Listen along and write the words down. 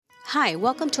Hi,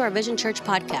 welcome to our Vision Church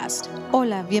podcast.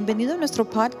 Hola, bienvenido a nuestro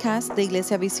podcast de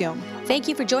Iglesia Visión. Thank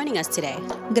you for joining us today.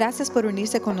 Gracias por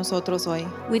unirse con nosotros hoy.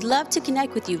 We'd love to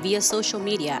connect with you via social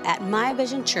media at My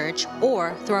Vision Church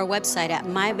or through our website at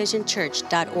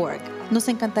myvisionchurch.org. Nos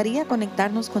encantaría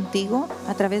conectarnos contigo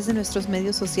a través de nuestros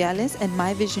medios sociales en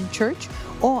My Vision Church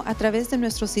o a través de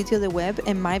nuestro sitio de web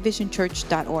en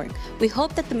myvisionchurch.org. We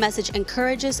hope that the message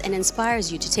encourages and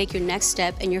inspires you to take your next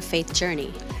step in your faith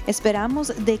journey.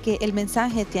 Esperamos de que el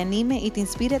mensaje te anime y te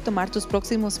inspire a tomar tus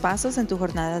próximos pasos en tu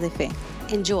jornada de fe.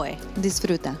 Enjoy.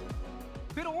 Disfruta.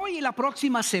 Pero hoy y la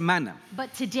próxima semana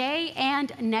But today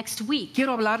and next week,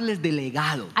 quiero hablarles de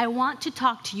legado. I want to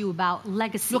talk to you about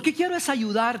legacy. Lo que quiero es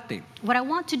ayudarte What I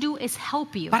want to do is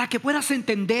help you para que puedas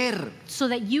entender so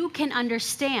that you can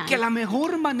understand que la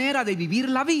mejor manera de vivir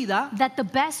la vida that the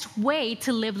best way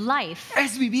to live life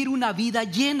es vivir una vida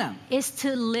llena. is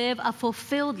to live a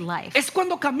fulfilled life. Es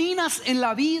cuando caminas en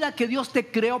la vida que Dios te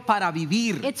creó para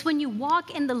vivir. It's when you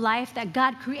walk in the life that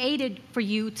God created for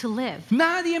you to live.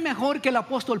 Nadie mejor que el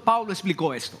apóstol Pablo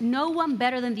explicó esto. No one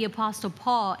better than the Apostle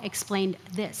Paul explained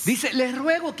this. Dice, les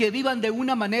ruego que vivan de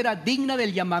una manera digna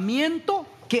del llamamiento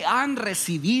que han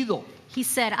recibido. He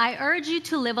said, I urge you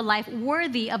to live a life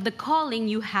worthy of the calling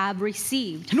you have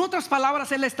received. En otras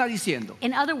palabras, él está diciendo,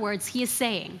 In other words, he is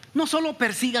saying, no solo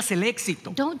persigas el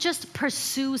éxito, don't just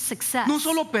pursue success. no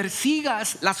solo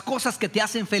persigas las cosas que te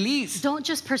hacen feliz, Don't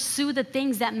just pursue the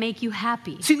things that make you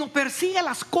happy, sino persiga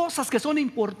las cosas que son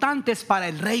importantes para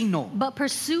el reino. but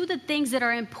pursue the things that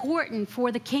are important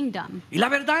for the kingdom. Y la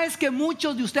verdad es que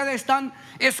muchos de ustedes están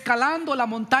escalando la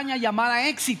montaña llamada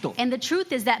éxito. And the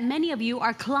truth is that many of you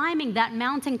are climbing that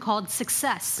mountain called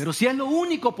success. Pero si es lo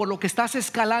único por lo que estás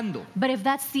escalando, But if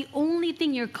that's the only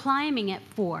thing you're climbing it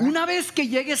for, una vez que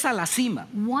llegues a la cima,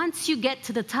 once you get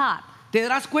to the top, te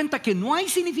darás cuenta que no hay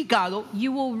significado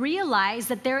you will realize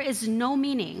that there is no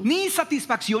meaning ni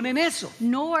satisfacción en eso.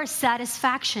 nor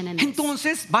satisfaction in this.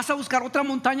 Entonces vas a buscar otra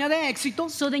montaña de éxito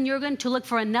So then you're going to look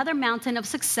for another mountain of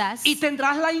success, y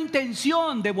tendrás la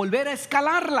intención de volver a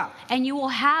escalarla, and you will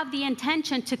have the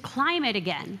intention to climb it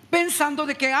again, pensando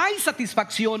de que hay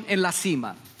satisfacción en la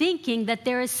cima, thinking that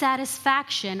there is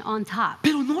satisfaction on top.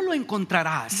 pero no lo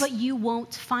encontrarás But you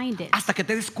won't find it hasta que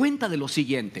te des cuenta de lo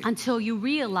siguiente. until you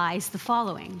realize the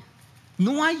following.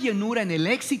 No hay llenura en el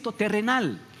éxito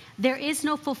terrenal, There is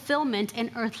no fulfillment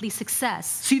in earthly success,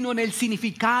 sino en el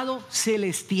significado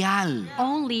celestial.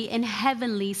 only in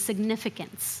heavenly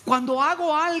significance. Cuando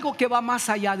hago algo que va más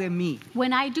allá de mí.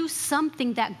 When I do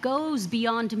something that goes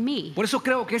beyond me. Por eso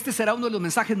creo que este será uno de los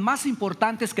mensajes más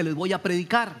importantes que les voy a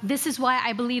predicar. This is why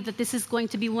I believe that this is going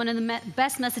to be one of the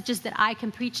best messages that I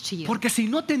can preach to you. Porque si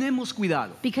no tenemos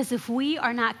cuidado, Because if we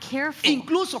are not careful,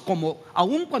 incluso como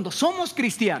aún cuando somos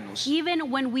cristianos,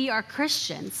 even when we are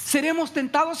Christians, seremos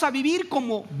tentados a vivir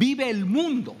como vive el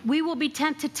mundo. we will be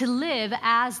tempted to live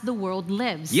as the world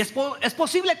lives. Y es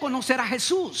posible conocer a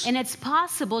Jesús And it's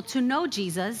possible to know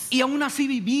Jesus y aún así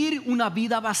vivir una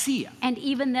vida vacía. and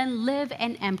even then live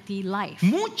an empty life.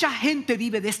 Mucha gente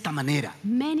vive de esta manera.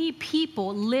 Many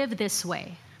people live this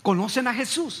way. Conocen a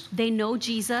Jesús, They know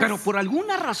Jesus, pero por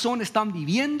alguna razón están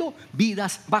viviendo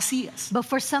vidas vacías. but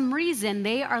for some reason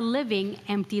they are living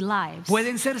empty lives.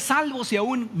 Pueden ser salvos y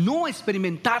aún no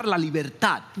experimentar la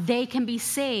libertad. They can be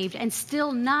saved and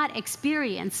still not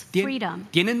experience freedom.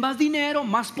 Tienen más dinero,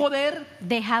 más poder,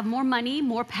 They have more money,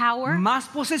 more power, más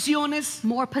posesiones,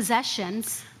 more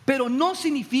possessions, pero no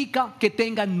significa que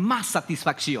tengan más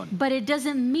satisfacción. but it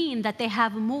doesn't mean that they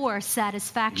have more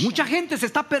satisfaction. Mucha gente se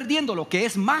está perdiendo lo que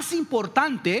es más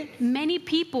importante Many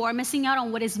people are missing out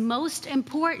on what is most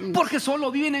important porque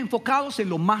solo viven enfocados en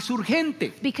lo más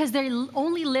urgente. because they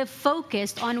only live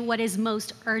focused on what is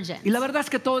most urgent. Y la verdad es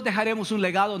que todos dejaremos un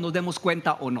legado, nos demos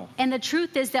cuenta o no. And the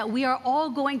truth is that we are all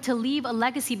going to leave a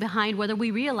legacy behind whether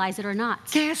we realize it or not.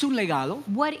 ¿Qué es un legado?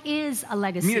 What is a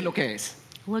legacy? Mire lo que es.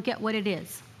 Look at what it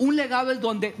is. Un legado es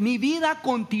donde mi vida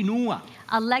continúa.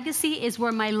 A legacy is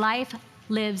where my life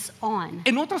lives on.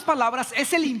 En otras palabras,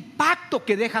 es el impacto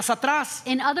que dejas atrás.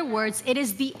 In other words, it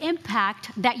is the impact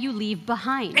that you leave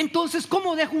behind. Entonces,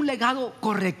 ¿cómo dejo un legado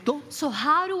correcto? So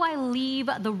how do I leave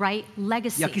the right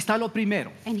legacy? Y aquí está lo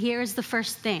primero. And here's the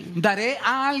first thing. Daré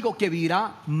a algo que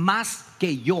vivirá más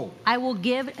que yo. I will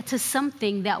give to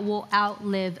something that will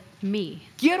outlive me.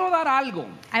 Quiero dar algo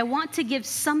I want to give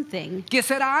something que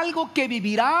será algo que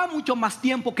vivirá mucho más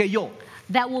tiempo que yo.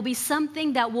 that will be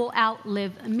something that will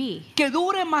outlive me. Que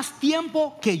dure más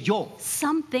tiempo que yo.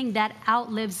 Something that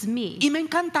outlives me. Y me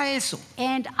encanta eso.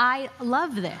 And I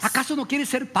love this. ¿Acaso no quieres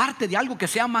ser parte de algo que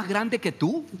sea más grande que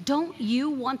tú? Don't you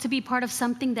want to be part of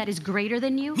something that is greater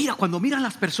than you? Mira, cuando miras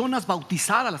las personas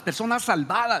bautizadas, las personas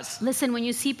salvadas, Listen, when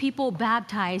you see people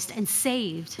baptized and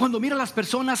saved, cuando miras las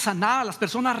personas sanadas, las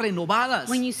personas renovadas,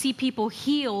 when you see people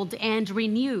healed and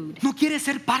renewed, ¿no quieres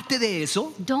ser parte de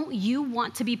eso? don't you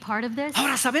want to be part of this?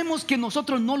 Ahora sabemos que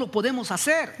nosotros no lo podemos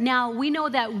hacer. Now, we know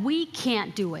that we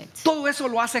can't do it. Todo eso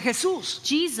lo hace Jesús.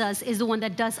 Jesus is the one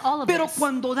that does all of Pero this.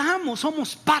 cuando damos,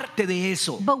 somos parte de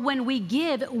eso. But when we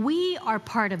give, we are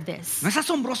part of this. ¿No es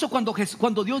asombroso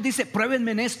cuando Dios dice,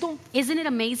 pruébenme en esto Isn't it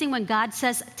amazing when God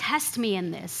says, test me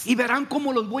in this, y verán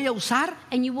cómo los voy a usar?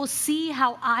 and you will see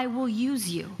how I will use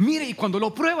you? Mire, y cuando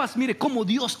lo pruebas, mire cómo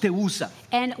Dios te usa.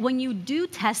 And when you do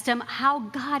test him, how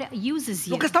God uses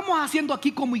you. Lo que estamos haciendo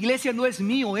aquí como iglesia no es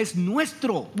mío, es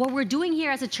nuestro. What we're doing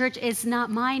here as a church is not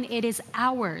mine, it is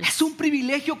ours. Es un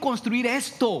privilegio construir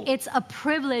esto. It's a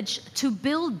privilege to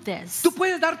build this. Tú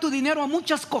puedes dar tu dinero a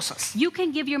muchas cosas, You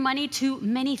can give your money to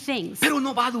many things, pero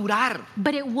no va a durar.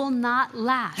 but it will not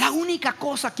last. La única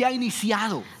cosa que ha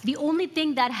iniciado The only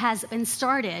thing that has been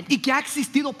started y que ha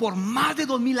existido por más de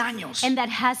 2000 años and that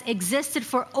has existed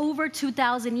for over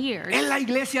 2,000 years, es la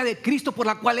iglesia de Cristo por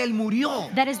la cual Él murió.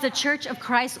 that is the church of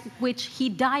Christ which he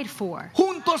died for.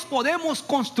 Juntos podemos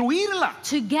construirla.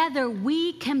 Together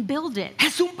we can build it.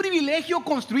 Es un privilegio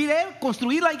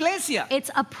construir la iglesia. It's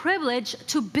a privilege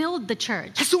to build the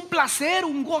church. Es un placer,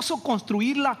 un gozo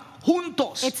construirla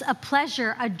juntos. It's a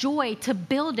pleasure, a joy to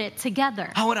build it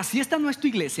together. Ahora, si esta no es tu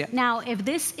iglesia, Now, if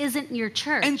this isn't your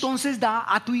church, entonces da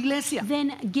a tu iglesia.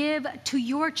 then give to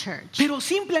your church. Pero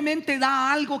simplemente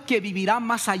da algo que vivirá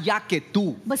más allá que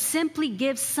tú. But simply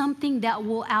give something that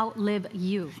will outlive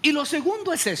you. Y lo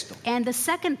segundo es esto. And the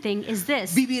second thing is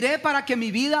this: Viviré para que mi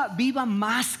vida viva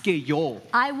más que yo.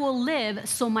 I will live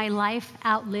so my life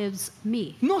outlives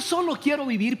me. No solo quiero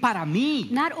vivir para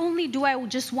mí. Not only do I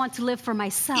just want to live for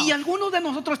myself, Y algunos de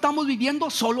nosotros estamos viviendo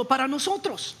solo para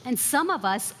nosotros. and some of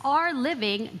us are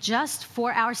living just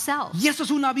for ourselves. Y eso es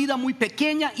una vida muy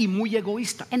pequeña y muy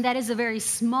egoísta. And that is a very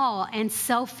small and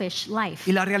selfish life.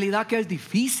 Y la realidad que es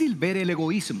difícil ver el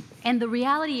egoísmo. And the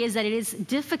reality is that it is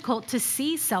difficult to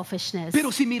see selfishness.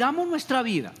 Pero si miramos nuestra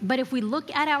vida, But if we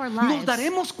look at our nos lives,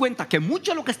 daremos cuenta que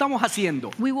mucho de lo que estamos haciendo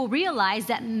we will realize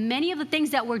that many of the things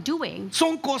that we're doing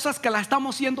son cosas que las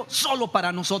estamos haciendo solo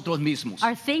para nosotros mismos.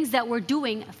 are things that we're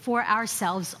doing for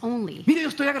ourselves only. Mire, yo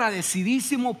estoy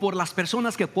agradecidísimo por las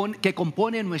personas que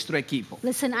componen nuestro equipo.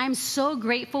 Listen, I'm so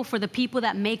grateful for the people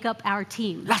that make up our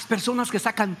team, Las personas que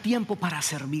sacan tiempo para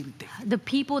servirte. the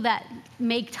people that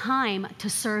make time to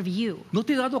serve you. ¿No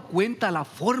te has dado cuenta la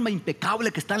forma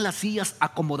impecable que están las sillas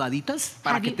acomodaditas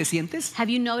para Have que you- te sientes? Have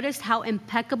you noticed how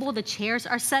impeccable the chairs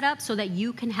are set up so that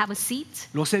you can have a seat?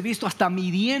 Los he visto hasta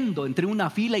midiendo entre una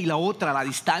fila y la otra la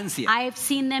distancia. I've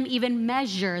seen them even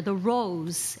measure the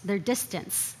rows, their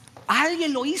distance.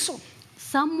 Alguien lo hizo.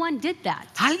 Someone did that.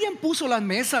 Alguien puso las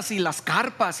mesas y las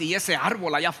carpas y ese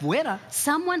árbol allá afuera.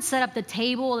 Someone set up the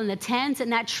table and the tent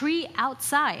and that tree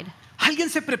outside. Alguien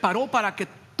se preparó para que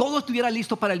todo estuviera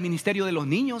listo para el ministerio de los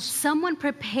niños. Someone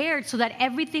prepared so that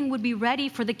everything would be ready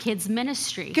for the kids'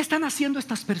 ministry. ¿Qué están haciendo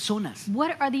estas personas?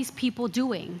 What are these people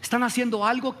doing? Están haciendo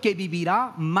algo que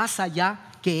vivirá más allá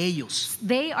que ellos.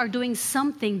 They are doing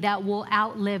something that will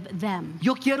outlive them.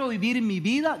 Yo quiero vivir mi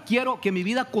vida, quiero que mi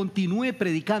vida continúe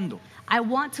predicando, I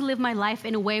want to live my life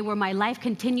in a way where my life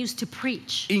continues to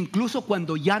preach, incluso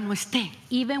cuando ya no esté.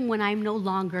 even when I'm no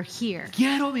longer here.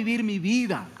 Quiero vivir mi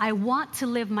vida I want to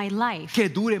live my life que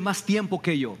dure más tiempo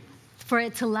que yo. for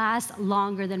it to last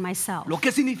longer than myself. Lo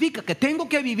que significa que tengo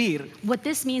que vivir What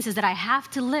this means is that I have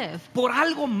to live por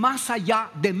algo más allá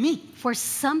de mí. for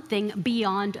something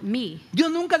beyond me.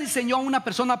 Dios nunca diseñó a una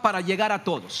persona para llegar a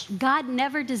todos. God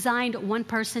never designed one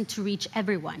person to reach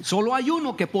everyone. Solo hay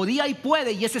uno que podía y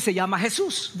puede, y ese se llama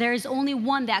Jesús. There is only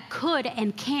one that could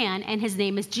and can, and his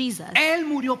name is Jesus. Él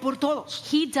murió por todos.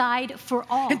 He died for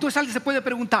all. Entonces alguien se puede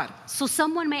preguntar, So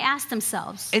someone may ask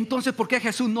themselves, entonces ¿por qué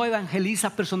Jesús no evangeliza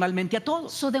personalmente a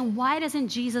todos? so then why doesn't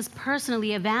Jesus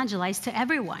personally evangelize to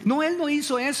everyone? No, Él no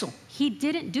hizo eso. he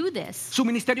didn't do this. Su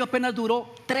ministerio apenas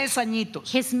duró 3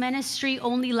 añitos. His ministry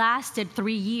only lasted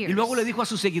 3 years. Y luego le dijo a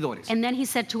sus seguidores, And then he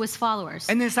said to his followers,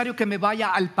 es necesario que me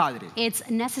vaya al Padre, it's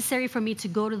necessary for me to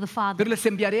go to the Father, pero les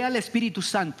enviaré al Espíritu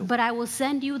Santo. but I will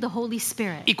send you the Holy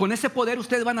Spirit. Y con ese poder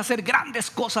ustedes van a hacer grandes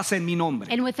cosas en mi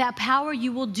nombre. And with that power,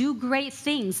 you will do great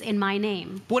things in my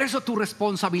name. Por eso tu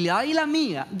responsabilidad y la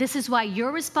mía This is why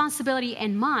your responsibility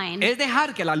and mine es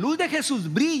dejar que la luz de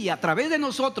Jesús brille a través de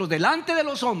nosotros delante de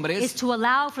los is hombres, to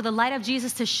allow for the light of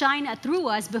Jesus to shine through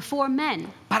us before men,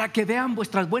 para que vean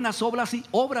vuestras buenas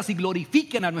obras y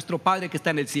glorifiquen a nuestro Padre que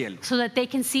está en el cielo. so that they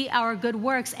can see our good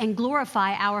works and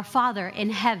glorify our Father in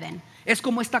heaven. Es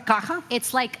como esta caja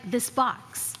It's like this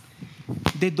box,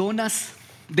 de donas,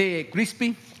 de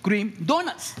Krispy Kreme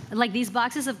donuts. like this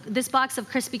box of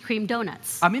Krispy Kreme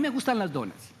donuts. A mí me gustan las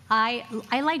donuts, I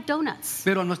like donuts,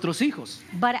 pero a nuestros hijos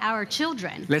but our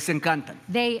children, les encantan.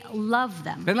 they love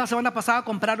them. ¿Ves? La semana pasada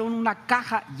compraron una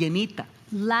caja llenita.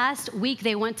 Last week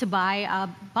they went to buy a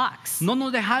box. No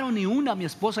nos dejaron ni una, mi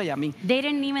esposa y a mí. They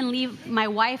didn't even leave my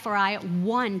wife or I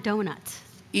one donut.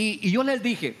 Y yo les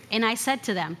dije, And I said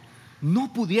to them, no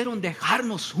pudieron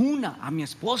dejarnos una a mi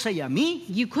esposa y a mí.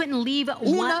 you couldn't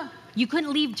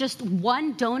leave just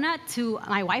one donut to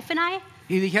my wife and I?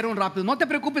 Y dijeron rápido, no te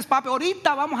preocupes, papi,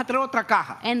 ahorita vamos a traer otra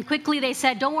caja. And quickly they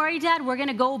said, don't worry, Dad, we're going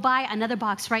to go buy another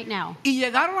box right now. Y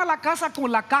llegaron a la casa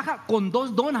con la caja con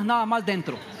 2 donas nada más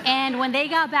dentro. And when they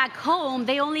got back home,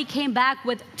 they only came back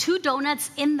with 2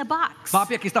 donuts in the box.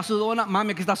 Papi, aquí está su dona,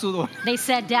 mami, aquí está su dona. They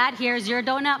said, Dad, here's your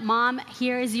donut. Mom,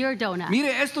 here is your donut.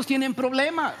 Mire, estos tienen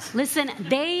problemas. Listen,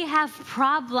 they have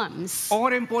problems.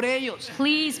 Oren por ellos.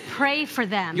 Please pray for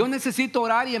them. Yo necesito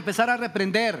orar y empezar a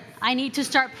reprender I need to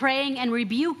start praying and y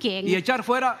rebuking echar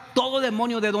fuera todo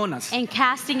demonio de donas. and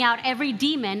casting out every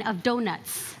demon of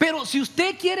donuts. Pero si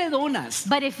usted quiere donas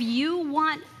But if you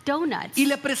want donuts, y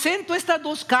le presento estas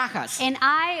 2 cajas, and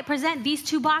I present these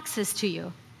 2 boxes to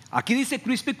you, aquí dice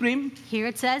Krispy Kreme here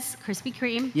it says Krispy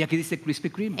Kreme, y aquí dice Krispy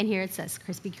Kreme. and here it says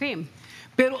Krispy Kreme.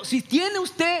 Pero si tiene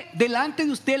usted delante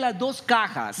de usted las 2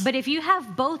 cajas, But if you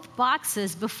have both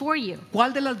boxes before you,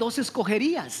 ¿cuál de las 2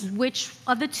 escogerías? which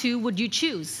of the 2 would you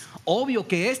choose? Obvio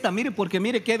que esta, mire, porque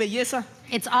mire qué belleza.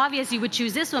 It's obvious you would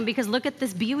choose this one because look at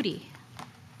this beauty.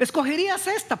 Escogerías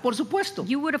esta, por supuesto.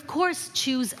 You would, of course,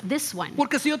 choose this one.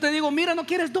 Porque si yo te digo, mira, no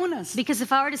quieres donas, Because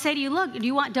if I were to say to you, look, do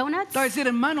you want donuts? te va a decir,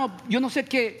 hermano, yo no sé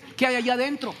qué hay allá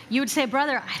adentro, You would say,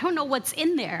 brother, I don't know what's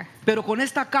in there. pero con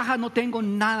esta caja no tengo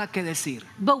nada que decir.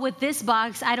 But with this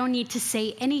box, I don't need to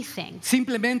say anything.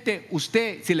 Simplemente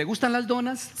usted, si le gustan las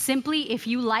donas, Simply, if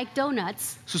you like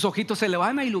donuts, sus ojitos se le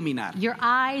van a iluminar. your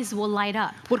eyes will light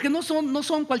up. Porque no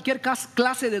son cualquier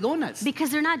clase de donas.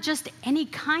 Because they're not just any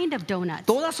kind of donuts.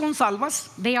 Todas son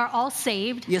salvas They are all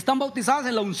saved, y están bautizadas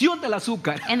en la unción del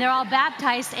azúcar. and they're all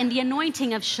baptized in the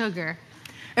anointing of sugar.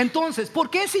 Entonces, ¿por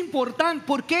qué es importante?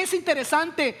 ¿Por qué es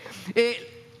interesante?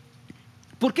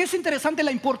 ¿Por qué es interesante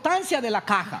la importancia de la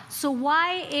caja? So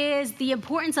why is the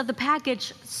importance of the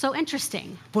package so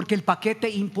interesting? Porque el paquete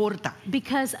importa.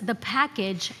 Because the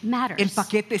package matters. El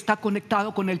paquete está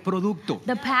conectado con el producto.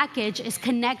 The package is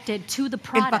connected to the El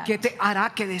product. paquete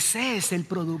hará que desees el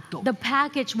producto. The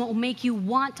package will make you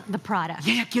want the product.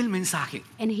 Y hay aquí el mensaje.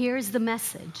 And here's the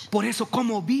message. Por eso,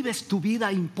 cómo vives tu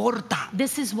vida importa.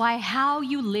 This is why how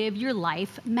you live your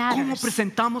life Cómo matters.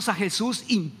 presentamos a Jesús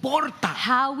importa.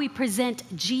 How we present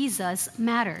Jesus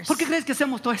matters. ¿Por qué crees que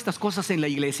hacemos todas estas cosas en la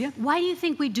iglesia? Why do you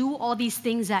think we do all these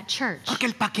things at church? Porque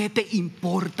el paquete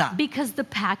importa. Because the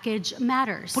package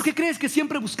matters. ¿Por qué crees que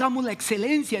siempre buscamos la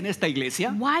excelencia en esta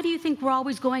iglesia? Why do you think we're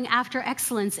always going after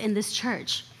excellence in this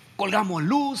church? Colgamos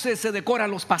luces, se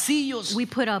decoran los pasillos We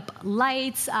put up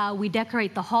lights, we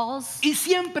decorate the halls, y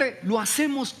siempre lo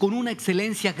hacemos con una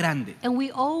excelencia grande. and we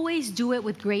always do it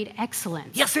with great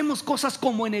excellence. Y hacemos cosas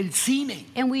como en el cine,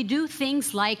 And we do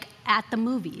things like at the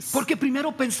movies. porque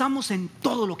primero pensamos en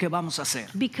todo lo que vamos a hacer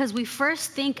Because we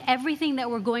first think everything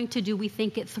that we're going to do, we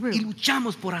think it y through.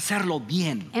 luchamos por hacerlo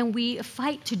bien. And we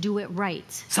fight to do it right.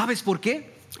 ¿Sabes por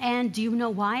qué? And do you know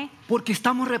why? Porque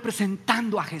estamos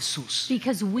representando a Jesús.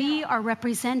 Because we are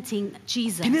representing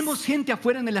Jesus. Tenemos gente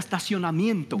afuera en el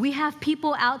estacionamiento We have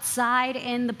people outside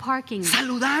in the parking,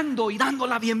 saludando y dando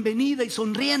la bienvenida y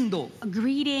sonriendo,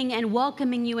 greeting and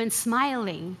welcoming you and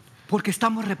smiling. porque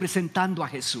estamos representando a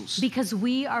Jesús. Because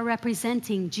we are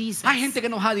representing Jesus. Hay gente que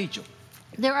nos ha dicho,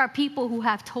 There are people who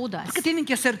have told us, ¿por qué tienen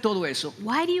que hacer todo eso?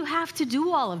 why do you have to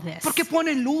do all of this? ¿Por qué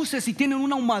ponen luces y tienen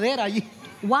una humadera allí?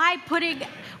 Why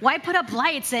put up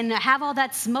lights and have all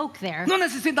that smoke there? No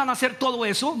necesitan hacer todo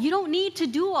eso. You don't need to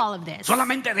do all of this.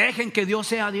 Solamente dejen que Dios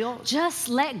sea Dios. Just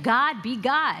let God be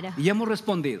God. Y hemos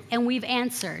respondido, And we've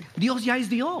answered, Dios ya es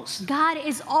Dios. God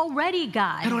is already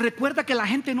Pero God. recuerda que la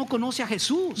gente no conoce a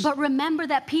Jesús. But remember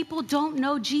that people don't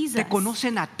know Jesus. Te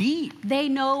conocen a ti. They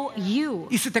know you.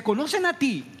 Y si te conocen a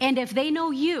ti, And if they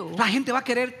know you, la gente va a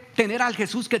querer tener al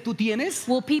Jesús que tú tienes.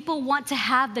 will people want to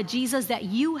have the Jesus that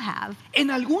you have? En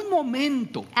algún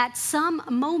momento, At some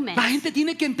moment, la gente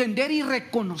tiene que entender y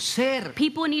reconocer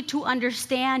people need to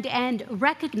understand and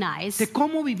recognize de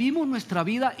cómo vivimos nuestra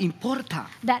vida importa.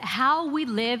 that how we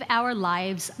live our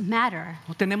lives matter.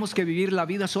 No tenemos que vivir la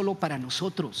vida solo para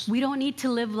nosotros. We don't need to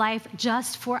live life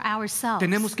just for ourselves.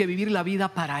 Tenemos que vivir la vida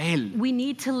para Él, We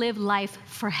need to live life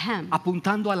for Him,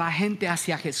 apuntando a la gente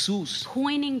hacia Jesús.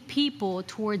 pointing people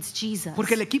towards Jesus.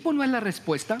 Porque el equipo no es la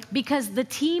respuesta. Because the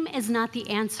team is not the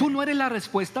answer. Tú no eres la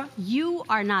respuesta. You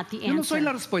are not the Yo no soy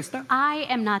la answer. respuesta. I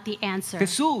am not the answer.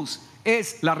 Jesús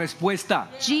es la respuesta.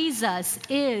 Jesus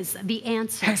is the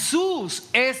answer. Jesús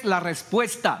es la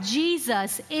respuesta.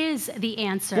 Jesus is the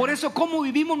answer. Por eso cómo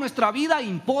vivimos nuestra vida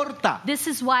importa. This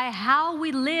is why how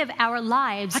we live our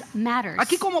lives matters.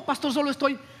 Aquí como pastor solo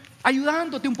estoy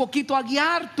ayudándote un poquito a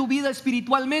guiar tu vida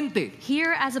espiritualmente.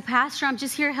 Here as a pastor, I'm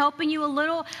just here helping you a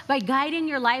little by guiding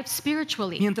your life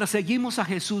spiritually Mientras seguimos a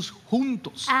Jesús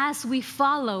juntos. as we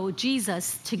follow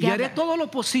Jesus Y haré together. todo lo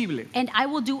posible And I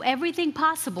will do everything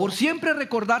possible por siempre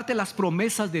recordarte las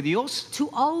promesas de Dios. to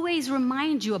always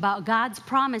remind you about God's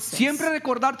promises. Siempre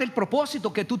recordarte el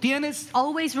propósito que tú tienes.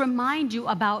 Always remind you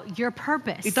about your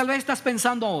purpose. Y tal vez estás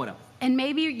pensando ahora, And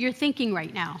maybe you're thinking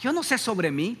right now, yo no sé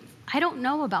sobre mí. I don't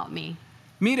know about me.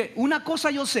 Mire, una cosa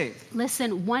yo sé,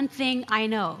 Listen, one thing I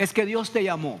know es que Dios te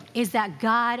llamó. is that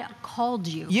God called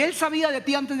you. Y Él sabía de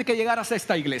ti antes de que llegaras a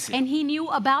esta iglesia. And He knew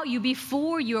about you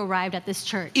before you arrived at this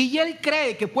church. Y Él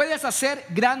cree que puedes hacer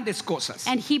grandes cosas.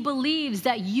 And He believes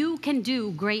that you can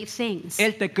do great things.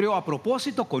 Él te creó a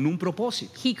propósito con un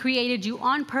propósito. He created you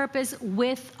on purpose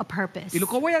with a purpose. Y lo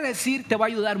que voy a decir te va a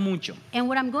ayudar mucho. And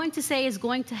what I'm going to say is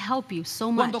going to help you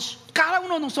so Cuando much. cada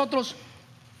uno de nosotros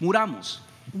muramos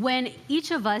When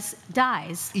each of us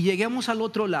dies y lleguemos al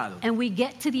otro lado, and we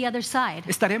get to the other side,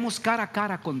 estaremos cara a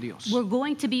cara con Dios. we're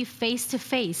going to be face to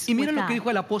face Y with miren lo que God. dijo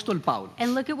el apóstol Pablo.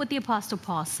 And look at what the Apostle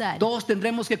Paul said. Todos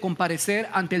tendremos que comparecer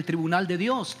ante el tribunal de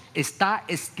Dios. Está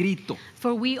escrito.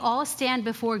 For we all stand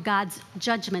before God's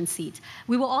judgment seat.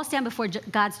 We will all stand before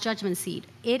God's judgment seat.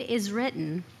 It is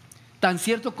written, Tan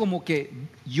cierto como que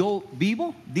yo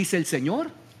vivo, dice el Señor,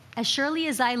 as surely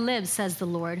as I live, says the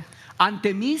Lord,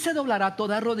 ante mí se doblará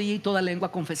toda rodilla y toda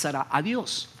lengua confesará a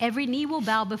Dios. every knee will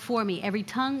bow before me, every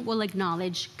tongue will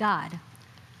acknowledge God.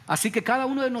 Así que cada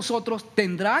uno de nosotros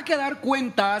tendrá que dar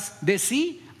cuentas de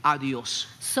sí a Dios.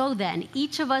 So then,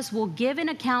 each of us will give an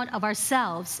account of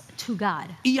ourselves to God.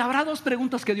 Y habrá dos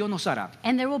preguntas que Dios nos hará.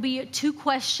 And there will be two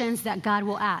questions that God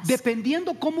will ask.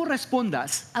 Dependiendo cómo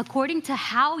respondas, According to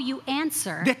how you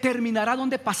answer, determinará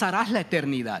dónde pasarás la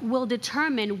eternidad. will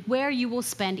determine where you will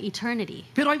spend eternity.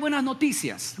 Pero hay buenas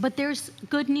noticias. But there's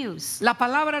good news. La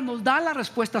palabra nos da las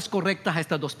respuestas correctas a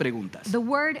estas dos preguntas. The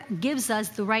Word gives us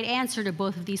the right answer to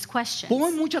both of these questions.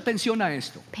 Pon mucha atención a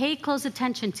esto. Pay close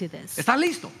attention to this. ¿Estás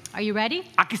listo? Are you ready?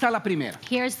 Aquí está la primera.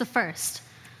 Here's the first.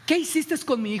 ¿Qué hiciste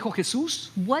con mi hijo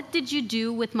Jesús? What did you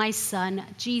do with my son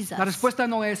Jesus? La respuesta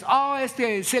no es,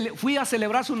 fui a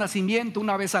celebrar su nacimiento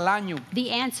una vez al año.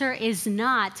 The answer is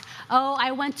not,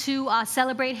 I went to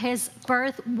celebrate his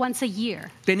birth once a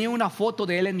year. Tenía una foto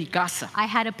de él en mi casa. I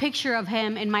had a picture of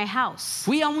him in my house.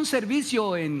 Fui a un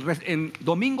servicio en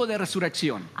Domingo de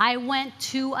Resurrección. I went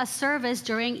to a service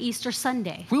during Easter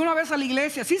Sunday. Fui una vez a la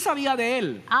iglesia, sí sabía de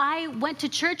él. I went to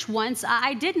church once.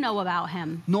 I did know about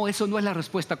him. No, eso no es la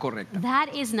respuesta correcta.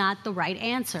 That is not the right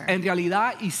answer. En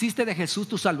realidad, ¿hiciste de Jesús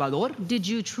tu Salvador? Did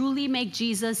you truly make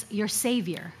Jesus your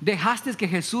Savior? ¿Dejaste que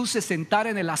Jesús se sentara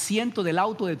en el asiento del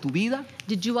auto de tu vida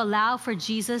Did you allow for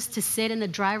Jesus to sit in the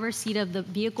driver's seat of the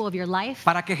vehicle of your life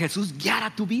para que Jesús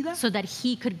guiara tu vida? so that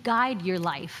he could guide your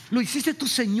life? ¿Lo hiciste tu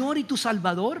Señor y tu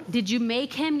Salvador? Did you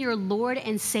make him your Lord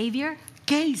and Savior?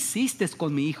 ¿Qué hiciste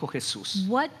con mi hijo Jesús?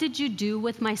 What did you do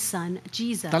with my son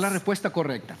Jesus? Está la respuesta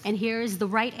correcta. And here is the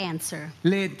right answer.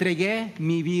 Le entregué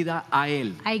mi vida a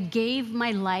Él. I gave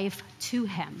my life to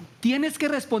him. Tienes que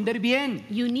responder bien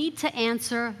You need to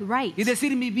answer right. y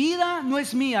decir, mi vida no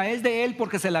es mía, es de Él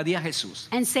porque se la di a Jesús.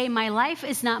 And say, my life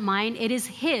is not mine, it is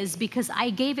his because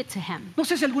I gave it to him. No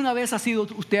sé si alguna vez ha ido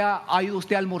usted a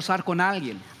almorzar con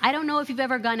alguien I don't know if you've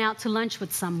ever gone out to lunch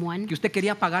with someone que usted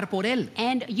quería pagar por él.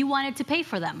 and you wanted to pay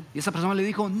for them. Y esa persona le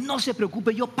dijo, no se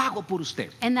preocupe, yo pago por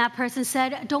usted. And that person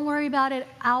said, don't worry about it,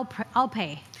 I'll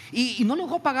pay. Y no lo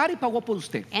dejó pagar y pagó por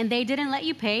usted. And they didn't let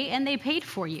you pay and they paid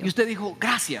for Y you. usted dijo,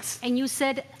 gracias. And you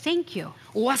said, thank you.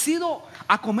 O has ido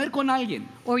a comer con alguien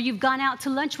Or you've gone out to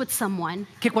lunch with someone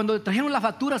que cuando le trajeron la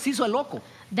factura se hizo el loco.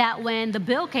 that when the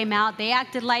bill came out, they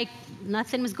acted like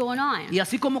nothing was going on. Y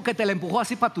así como que te la empujó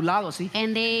así para tu lado, así.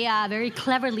 And they very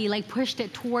cleverly like pushed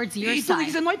it towards your Y tú side.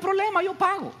 dices, no hay problema, yo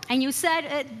pago. And you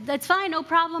said, that's fine, no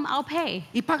problem, I'll pay.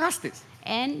 Y pagaste.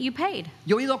 And you paid.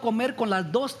 Yo he ido a comer con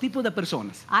las dos tipos de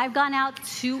personas. I've gone out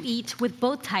to eat with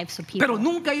both types of people. Pero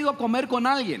nunca he ido a comer con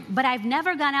alguien But I've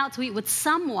never gone out to eat with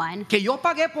someone que yo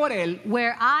pagué por él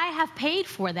where I have paid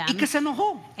for them y que se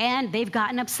enojó. and they've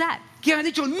gotten upset. Que ha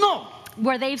dicho, no,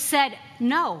 Where they've said,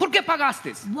 no, ¿por qué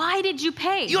pagaste? why did you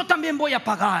pay? Yo también voy a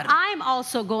pagar. I'm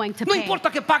also going to No pay. importa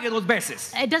que pague dos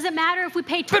veces, It doesn't matter if we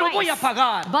pay pero twice, voy a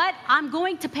pagar. but I'm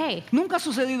going to pay. Nunca ha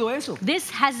sucedido eso. This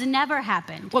has never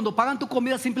happened. Cuando pagan tu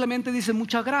comida simplemente dicen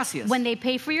muchas gracias. When they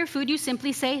pay for your food, you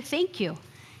simply say, thank you.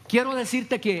 Quiero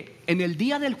decirte que en el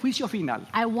día del juicio final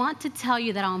I want to tell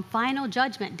you that on final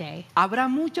judgment day, habrá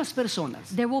muchas personas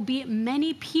there will be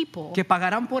many people que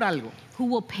pagarán por algo who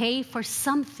will pay for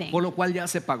something por lo cual ya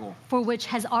se pagó. for which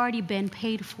has already been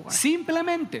paid for.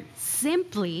 Simplemente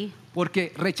Simply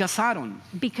porque rechazaron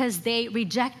because they el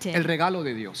rejected regalo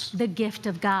de Dios. the gift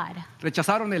of God.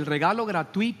 Rechazaron el regalo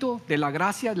gratuito de la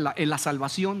gracia en la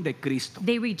salvación de Cristo.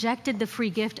 They rejected the free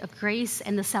gift of grace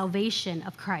and the salvation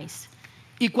of Christ.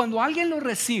 Y cuando alguien lo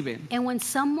recibe, And when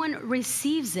someone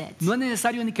receives it, no es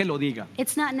necesario ni que lo diga,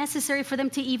 it's not necessary for them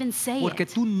to even say porque it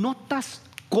tú notas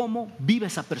cómo vive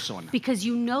esa persona. because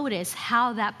you notice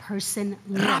how that person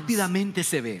lives. Rápidamente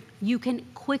se ve. You can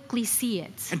quickly see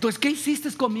it. Entonces, ¿qué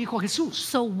hiciste con mi hijo Jesús?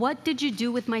 So what did you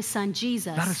do with my son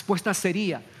Jesus? La respuesta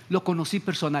sería, lo conocí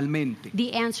personalmente.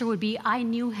 The answer would be, I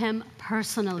knew him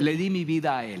personally. Le di mi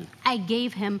vida a él. I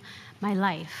gave him my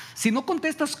life. Si no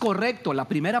contestas correcto la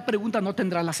primera pregunta, no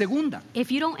tendrás la segunda.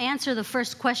 If you don't answer the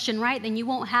first question right, then you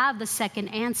won't have the second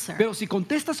answer. Pero si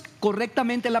contestas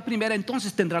correctamente la primera,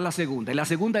 entonces tendrás la segunda. Y la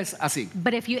segunda es así.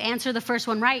 But if you answer the first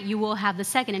one right, you will have the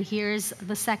second, and here's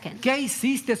the second. ¿Qué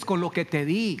hiciste con lo que te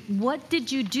di? What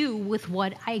did you do with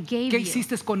what I gave ¿Qué you?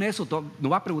 hiciste con eso?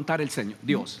 Nos va a preguntar el Señor,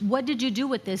 Dios. What did you do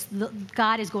with this?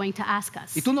 God is going to ask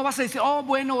us. Y tú no vas a decir, oh,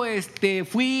 bueno,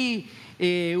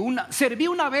 serví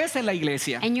una vez en la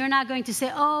iglesia, And you're not going to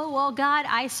say, oh, well, God,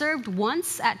 I served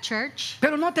once at church,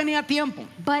 pero no tenía tiempo.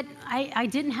 but I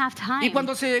didn't have time. Y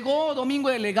cuando se llegó domingo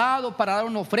de legado para dar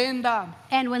una ofrenda,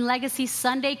 And when Legacy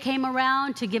Sunday came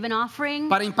around to give an offering,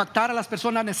 para impactar a las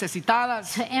personas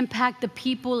necesitadas, to impact the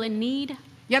people in need,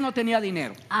 ya no tenía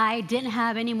dinero. I didn't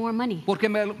have any more money Porque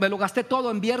me lo gasté todo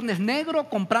en Viernes Negro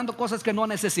comprando cosas que no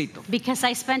necesito. because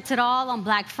I spent it all on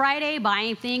Black Friday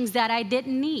buying things that I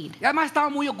didn't need. Y además estaba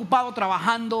muy ocupado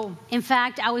trabajando, In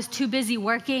fact, I was too busy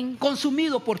working,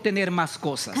 consumido por tener más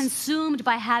cosas. consumed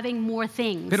by having more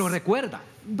things. Pero recuerda,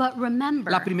 But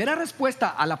remember, la primera respuesta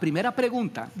a la primera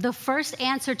pregunta the first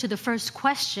answer to the first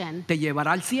question te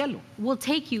llevará al cielo. will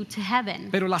take you to heaven.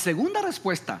 Pero la segunda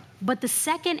respuesta But the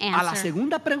second a la answer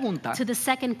segunda pregunta to the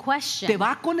second te question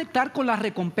va a conectar con las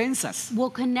recompensas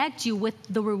will connect you with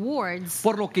the rewards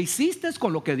por lo que hiciste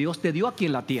con lo que Dios te dio aquí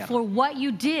en la tierra. for what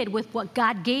you did with what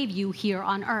God gave you here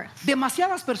on earth.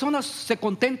 Demasiadas personas se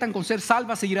contentan con ser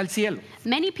salvas e ir al cielo.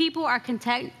 Many people are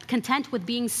content with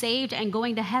being saved and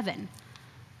going to heaven.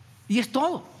 Y es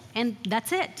todo. And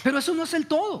that's it. Pero eso no es el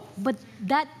todo. But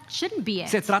that shouldn't be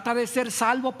Se it. trata de ser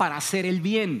salvo para hacer el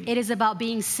bien, It is about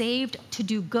being saved to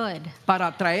do good,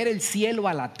 para traer el cielo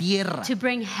a la tierra. to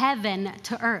bring heaven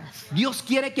to earth. Dios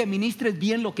quiere que ministres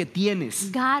bien lo que tienes.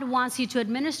 God wants you to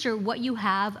administer what you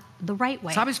have the right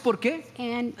way. ¿Sabes por qué?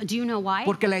 And do you know why?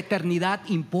 Porque la eternidad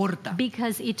importa.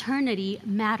 Because eternity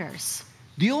matters.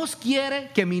 Dios quiere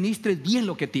que ministres bien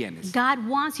lo que tienes. God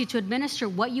wants you to administer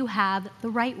what you have the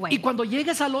right Y way. cuando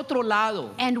llegues al otro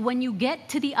lado And when you get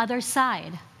to the other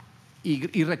side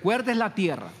y recuerdes la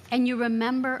tierra, and you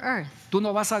remember earth, tú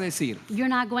no vas a decir, you're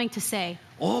not going to say,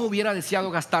 Oh, hubiera deseado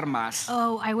gastar más.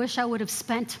 Oh, I wish I would have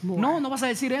spent more. No, no vas a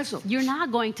decir eso. You're not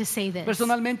going to say this.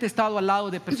 Personalmente he estado al lado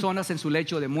de personas en su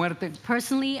lecho de muerte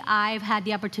Personally, I've had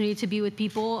the opportunity to be with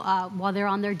people while they're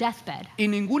on their deathbed. y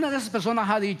ninguna de esas personas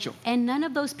ha dicho, And none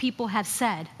of those people have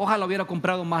said, ojalá hubiera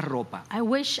comprado más ropa, I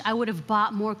wish I would have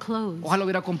bought more clothes. ojalá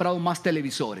hubiera comprado más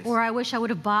televisores, Or I wish I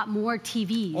would have bought more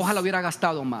TVs. ojalá hubiera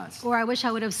gastado más. Or I wish I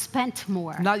would have spent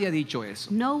more. Nadie ha dicho eso.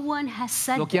 No one has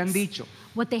said Lo que han this. dicho,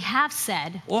 What they have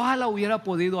said, ojalá hubiera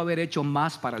podido haber hecho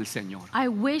más para el Señor. I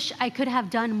wish I could have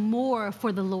done more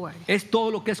for the Lord. Es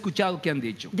todo lo que he escuchado que han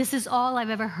dicho. This is all I've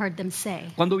ever heard them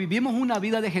say. Cuando vivimos una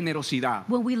vida de generosidad,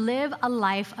 When we live a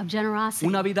life of generosity,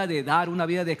 una vida de dar, una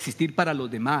vida de existir para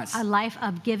los demás, a life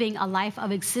of giving, a life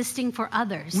of existing for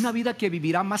others, una vida que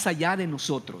vivirá más allá de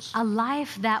nosotros. a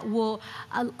life that will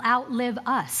outlive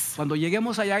us. Cuando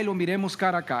lleguemos allá y lo miremos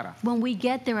cara a cara, When we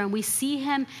get there and we see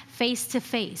him face to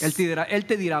face, Él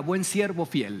te dirá, buen siervo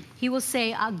fiel, he will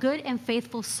say, a good and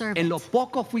faithful en lo servant.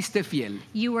 poco fuiste fiel,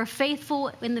 You were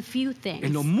faithful in the few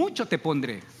en lo things. mucho te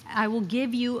pondré. I will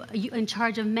give you in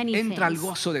charge of many Entra al things.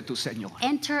 gozo de tu Señor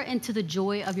Enter into the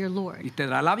joy of your y Lord, te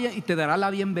dará la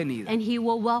bienvenida. and he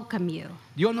will welcome you.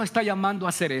 Dios no está llamando a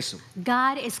hacer eso,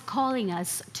 God is calling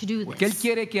us to do porque Él this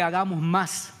quiere que hagamos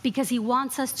más, because he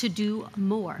wants us to do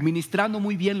more ministrando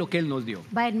muy bien lo que Él nos dio.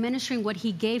 by administering what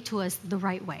he gave to us the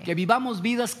right way. Que vivamos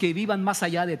vidas que vivan más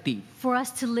allá de ti, For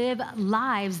us to live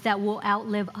lives that will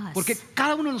outlive porque us.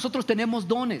 cada uno de nosotros tenemos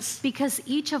dones Because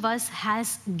each of us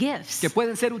has gifts que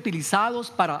pueden ser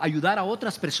utilizados para ayudar a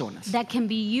otras personas. that can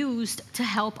be used to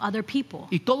help other people.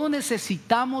 Y todos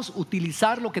necesitamos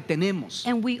utilizar lo que tenemos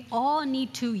And we all need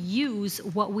to use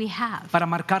what we have para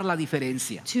marcar la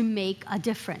diferencia. to make a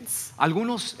difference.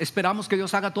 Algunos esperamos que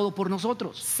Dios haga todo por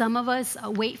nosotros, Some of us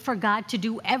wait for God to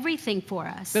do everything for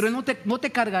us. pero Él no te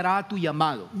cargará a tu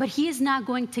llamado. But he is not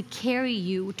going to carry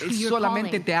you to Él your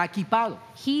solamente calling. te ha equipado,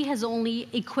 He has only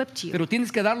equipped you. pero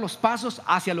tienes que dar los pasos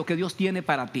hacia lo que Dios tiene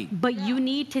para ti. But you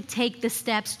need to take the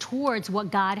steps towards what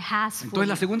God has for Entonces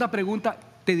la you. segunda pregunta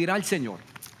te dirá el Señor,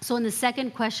 So in the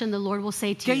second question, theOrd will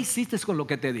say to ¿qué you, hiciste con lo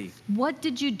que te di? what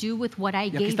did you do with what I Y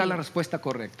aquí gave está la you? respuesta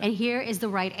correcta. And here is the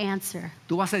right answer.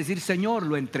 Tú vas a decir, Señor,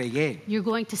 lo entregué. You're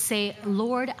going to say,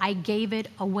 Lord, I gave it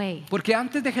away. Porque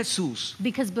antes de Jesús,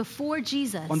 Because before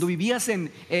Jesus, cuando vivías en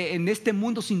este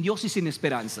mundo sin Dios y sin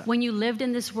esperanza, when you lived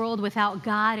in this world without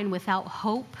God and without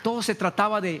hope, todo se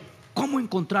trataba de cómo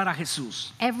encontrar a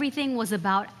Jesús. everything was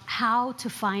about how to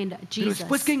find Pero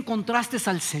después que Jesus. encontraste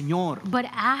al Señor, But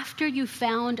after you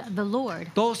found the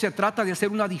Lord, todo se trata de hacer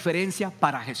una diferencia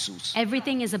para Jesús.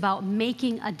 everything is about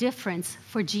making a difference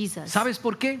for Jesus. ¿Sabes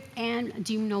por qué? And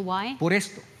do you know why? Por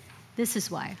esto, This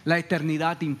is why. la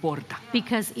eternidad importa.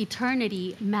 Because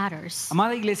eternity matters.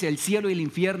 Amada iglesia, el cielo y el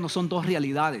infierno son dos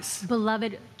realidades.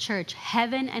 Beloved church,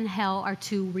 heaven and hell are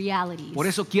two realities. Por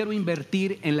eso quiero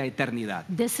invertir en la eternidad.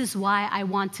 This is why I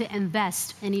want to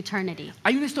invest in eternity.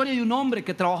 Hay una historia de un hombre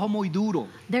que trabajó muy duro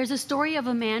There's a story of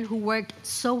a man who worked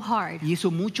so hard y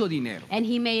hizo mucho dinero, and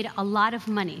he made a lot of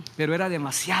money, pero era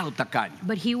demasiado tacaño.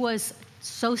 but he was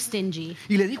so stingy.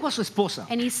 Y le dijo a su esposa,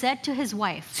 And he said to his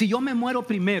wife, si yo me muero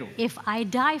primero, if I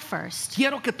die first,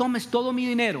 quiero que tomes todo mi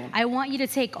dinero I want you to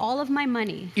take all of my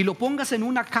money y lo pongas en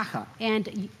una caja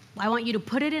and I want you to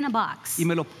put it in a box y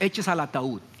me lo eches al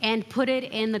ataúd, and put it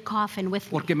in the coffin with me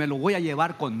porque me lo voy a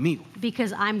llevar conmigo.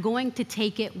 because I'm going to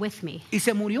take it with me. Y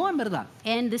se murió en verdad.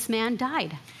 And this man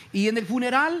died. Y en el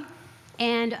funeral,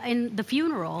 And in the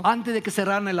funeral, antes de que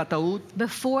cerraran el ataúd,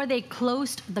 before they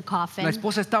closed the coffin, la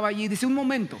esposa estaba allí y dice, un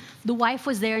momento, the wife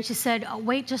was there and she said, oh,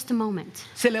 wait just a moment.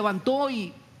 se levantó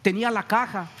y tenía la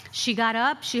caja, She got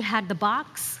up, she had the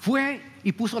box, fue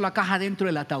y puso la caja dentro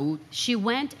del ataúd she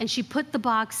went and she put the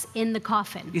box in the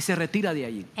coffin y se retira de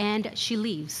allí. and she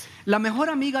leaves. La mejor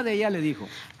amiga de ella le dijo,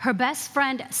 Her best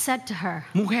friend said to her,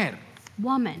 mujer,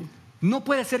 woman, no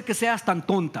puede ser que seas tan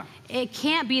tonta. it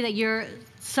can't be that you're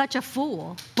such a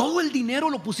fool. ¿Todo el dinero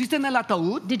lo pusiste en el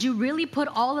ataúd? Did you really put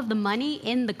all of the money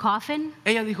in the coffin?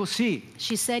 Ella dijo, sí,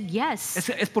 She said, yes.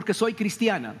 es porque soy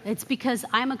cristiana It's because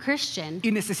I'm a Christian y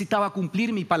necesitaba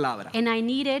cumplir mi palabra. and I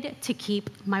needed to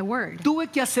keep my word. Tuve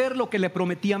que hacer lo que le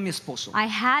prometí a mi esposo. I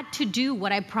had to do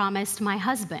what I promised my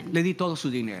husband. Le di todo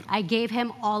su dinero. I gave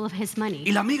him all of his Y money.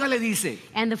 la amiga le dice,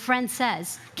 And the friend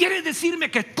says, ¿quieres decirme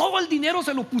que todo el dinero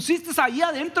se lo pusiste ahí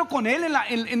adentro con él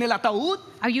en el ataúd?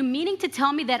 are you meaning to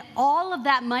tell me that all of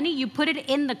that money you put it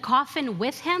in the coffin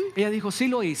with him? Ella dijo, sí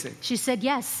lo hice, She said,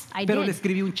 yes, I pero le did.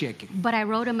 escribí un cheque. But I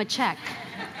wrote him a check.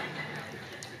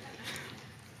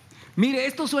 Mire,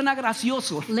 esto suena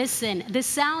gracioso, Listen, this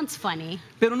sounds funny,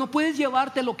 pero no puedes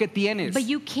llevarte lo que tienes. but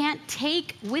you can't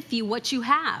take with you what you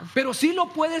have. Pero sí lo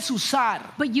puedes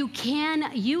usar But you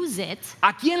can use it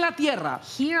aquí en la tierra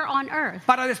here on earth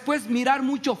para después mirar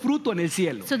mucho fruto en el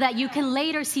cielo. so that you can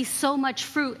later see so much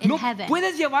fruit in No heaven.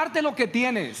 puedes llevarte lo que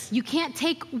tienes, You can't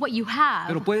take what you have,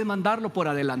 pero puedes mandarlo por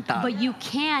adelantado. but you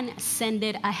can send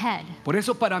it ahead. Por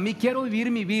eso para mí quiero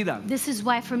vivir mi vida This is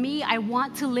why for me, I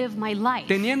want to live my life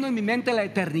teniendo en mi mente la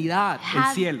eternidad,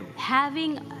 el cielo.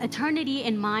 having eternity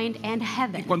in mind and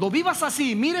heaven. Cuando vivas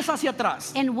así, mires hacia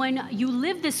atrás, And when you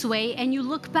live this way and you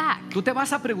look back, tú te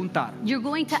vas a preguntar, you're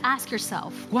going to ask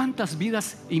yourself, ¿cuántas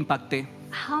vidas impacté?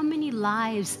 how many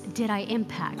lives did I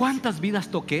impact? ¿Cuántas vidas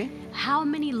toqué? How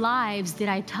many lives did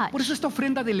I touch? Por eso esta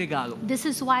ofrenda de legado This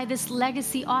is why this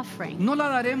legacy offering, no la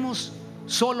daremos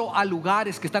solo a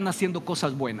lugares que están haciendo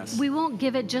cosas buenas, we won't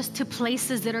give it just to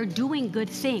places that are doing good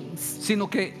things. sino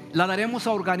que la daremos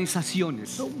a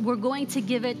organizaciones But we're going to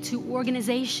give it to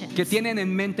organizations que tienen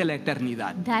en mente la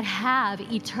eternidad. that have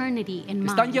eternity in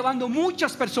Están mind. llevando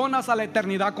muchas personas a la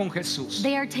eternidad con Jesús.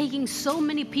 They are taking so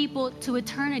many people to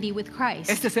eternity with Christ.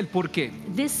 Este es el porqué,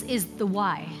 This is the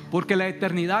why. porque la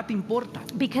eternidad importa,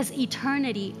 Because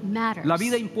eternity matters. la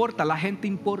vida importa, la gente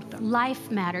importa,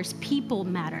 Life matters. People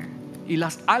matter. y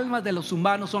las almas de los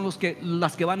humanos son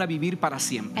las que van a vivir para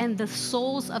siempre. And the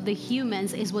souls of the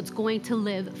humans is what's going to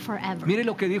live forever. Mire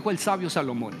lo que dijo el sabio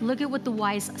Salomón. Look at what the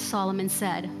wise Solomon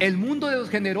said. El mundo de los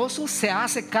generosos se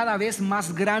hace cada vez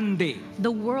más grande The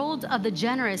world of the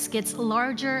generous gets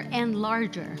larger and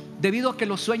larger debido a que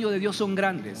los sueños de Dios son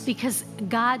grandes. because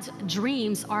God's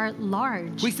dreams are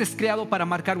large. Fuiste creado para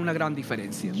marcar una gran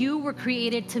diferencia. You were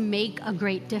created to make a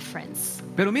great difference.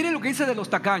 Pero mire lo que dice de los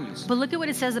tacaños. But look at what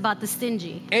it says about the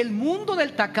stingy. El mundo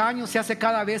del tacaño se hace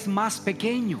cada vez más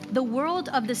pequeño. The world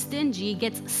of the stingy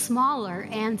gets smaller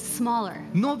and smaller.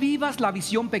 No vivas la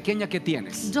visión pequeña que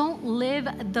tienes Don't live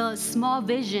the small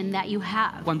vision that you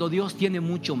have cuando Dios tiene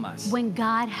mucho más. when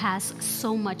God has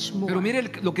so much more. Pero mire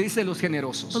lo que dice de los But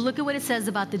generosos. look at what it says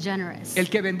about the generous. El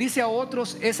que bendice a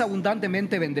otros es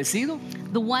abundantemente bendecido.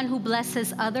 The one who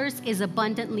blesses others is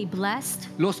abundantly blessed.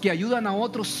 Los que ayudan a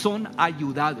otros son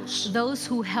ayudados. Those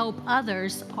who help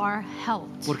others are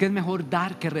helped. Porque es mejor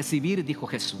dar que recibir, dijo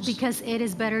Jesús. Because it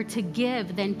is better to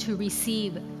give than to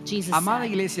receive, Jesus Amada said.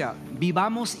 iglesia,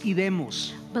 vivamos y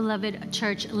demos Beloved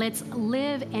church, let's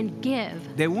live and give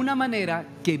de una manera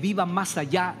que viva más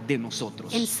allá de in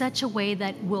nosotros. such a way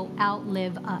that will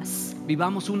outlive us.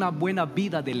 Vivamos una buena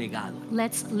vida de legado.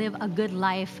 Let's live a good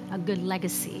life, a good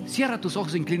legacy. Cierra tus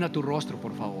ojos e inclina tu rostro,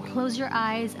 por favor. Close your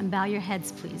eyes and bow your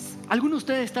heads, please. Algunos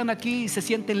de ustedes están aquí y se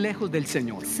sienten lejos del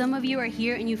Señor. Some of you are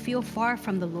here and you feel far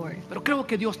from the Lord. Pero creo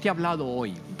que Dios te ha hablado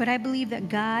hoy But I believe that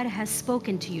God has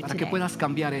spoken to you para que today puedas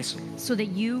cambiar eso. so that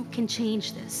you can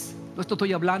change this. No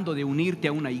estoy hablando de unirte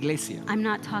a una iglesia I'm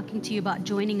not talking to you about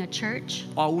joining a church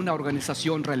o a una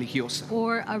organización religiosa.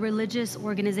 or a religious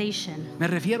organization. Me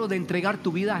refiero de entregar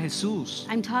tu vida a Jesús,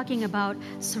 I'm talking about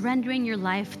surrendering your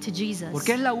life to Jesus.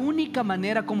 porque es la única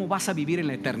manera como vas a vivir en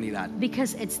la eternidad.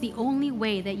 Because it's the only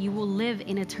way that you will live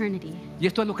in eternity. Y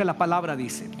esto es lo que la palabra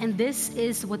dice. And this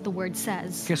is what the word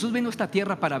says. Jesús vino a esta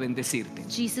tierra para bendecirte,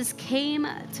 Jesus came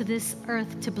to this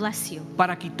earth to bless you,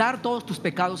 para quitar todos tus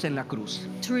pecados en la cruz,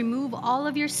 to remove all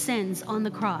of your sins on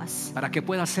the cross para que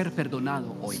puedas ser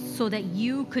perdonado hoy so that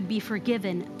you could be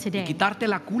forgiven y today quitarte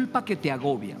la culpa que te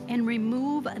agobia and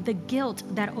remove the guilt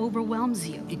that overwhelms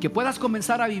you y que puedas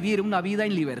comenzar a vivir una vida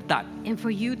en libertad, and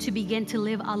for you to begin to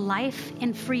live a life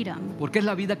in freedom porque es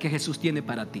la vida que Jesús tiene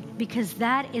para ti. because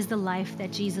that is the life that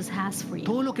Jesus has for you.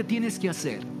 Todo lo que tienes que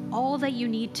hacer All that you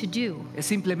need to do es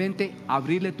simplemente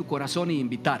abrirle tu corazón y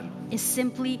invitarlo. is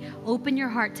simply open your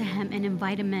heart to Him and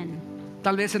invite Him in.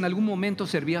 Tal vez en algún momento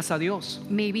servías a Dios,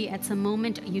 Maybe at some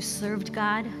moment you served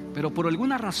God, pero por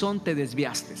alguna razón te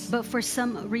desviaste but for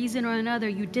some reason or another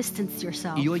you distanced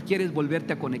yourself. y hoy quieres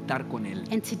volverte a conectar con Él.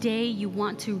 And today you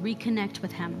want to reconnect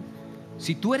with Him.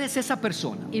 Si tú eres esa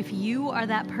persona, If you are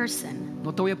that person,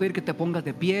 no te voy a pedir que te pongas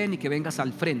de pie ni que vengas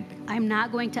al frente. I'm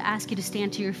not going to ask you to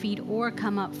stand to your feet or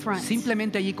come up front.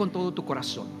 Simplemente allí con todo tu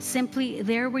corazón. Simply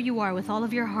there where you are with all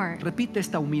of your heart, Repite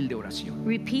esta humilde oración.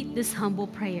 repeat this humble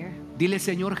prayer Dile,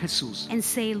 Señor Jesús, and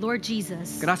say, Lord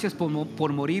Jesus, gracias por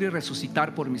morir y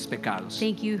resucitar por mis pecados,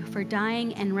 thank you for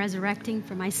dying and resurrecting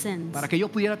for my sins para que yo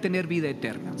pudiera tener vida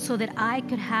eterna. so that I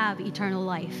could have eternal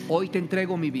life. Hoy te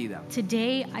entrego mi vida,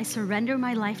 Today I surrender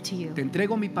my life to you. te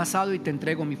entrego mi pasado y te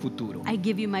entrego mi futuro. I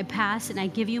give you my past and I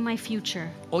give you my future.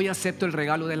 Hoy acepto el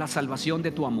regalo de la salvación de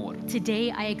tu amor.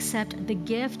 Today I accept the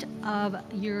gift of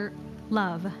your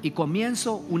love, y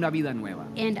comienzo una vida nueva.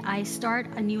 and I start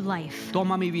a new life.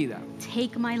 Toma mi vida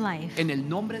Take my life en el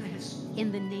nombre de Jesús.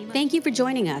 in the name of Thank you for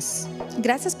joining us.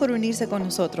 Gracias por unirse con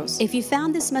nosotros. If you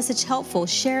found this message helpful,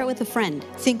 share it with a friend.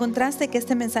 Si encontraste que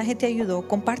este mensaje te ayudó,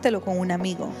 compártelo con un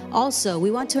amigo. Also,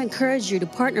 we want to encourage you to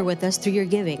partner with us through your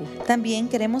giving. También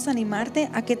queremos animarte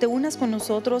a que te unas con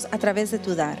nosotros a través de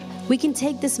tu dar. We can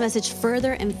take this message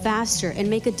further and faster and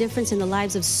make a difference in the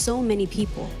lives of so many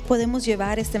people. Podemos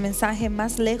llevar este mensaje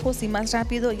más lejos y más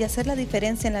rápido y hacer la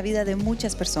diferencia en la vida de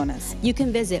muchas personas. You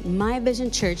can visit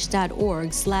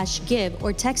myvisionchurch.org/give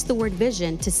or text the word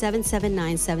vision to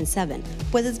 77977.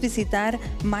 Puedes visitar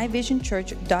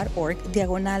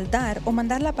myvisionchurch.org/dar o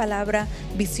mandar la palabra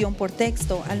visión por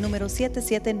texto al número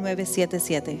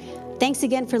 77977. Thanks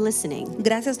again for listening.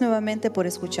 Gracias nuevamente por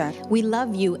escuchar. We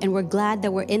love you and we're glad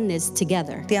that we're in this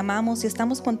together. Te amamos y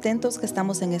estamos contentos que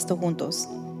estamos en esto juntos.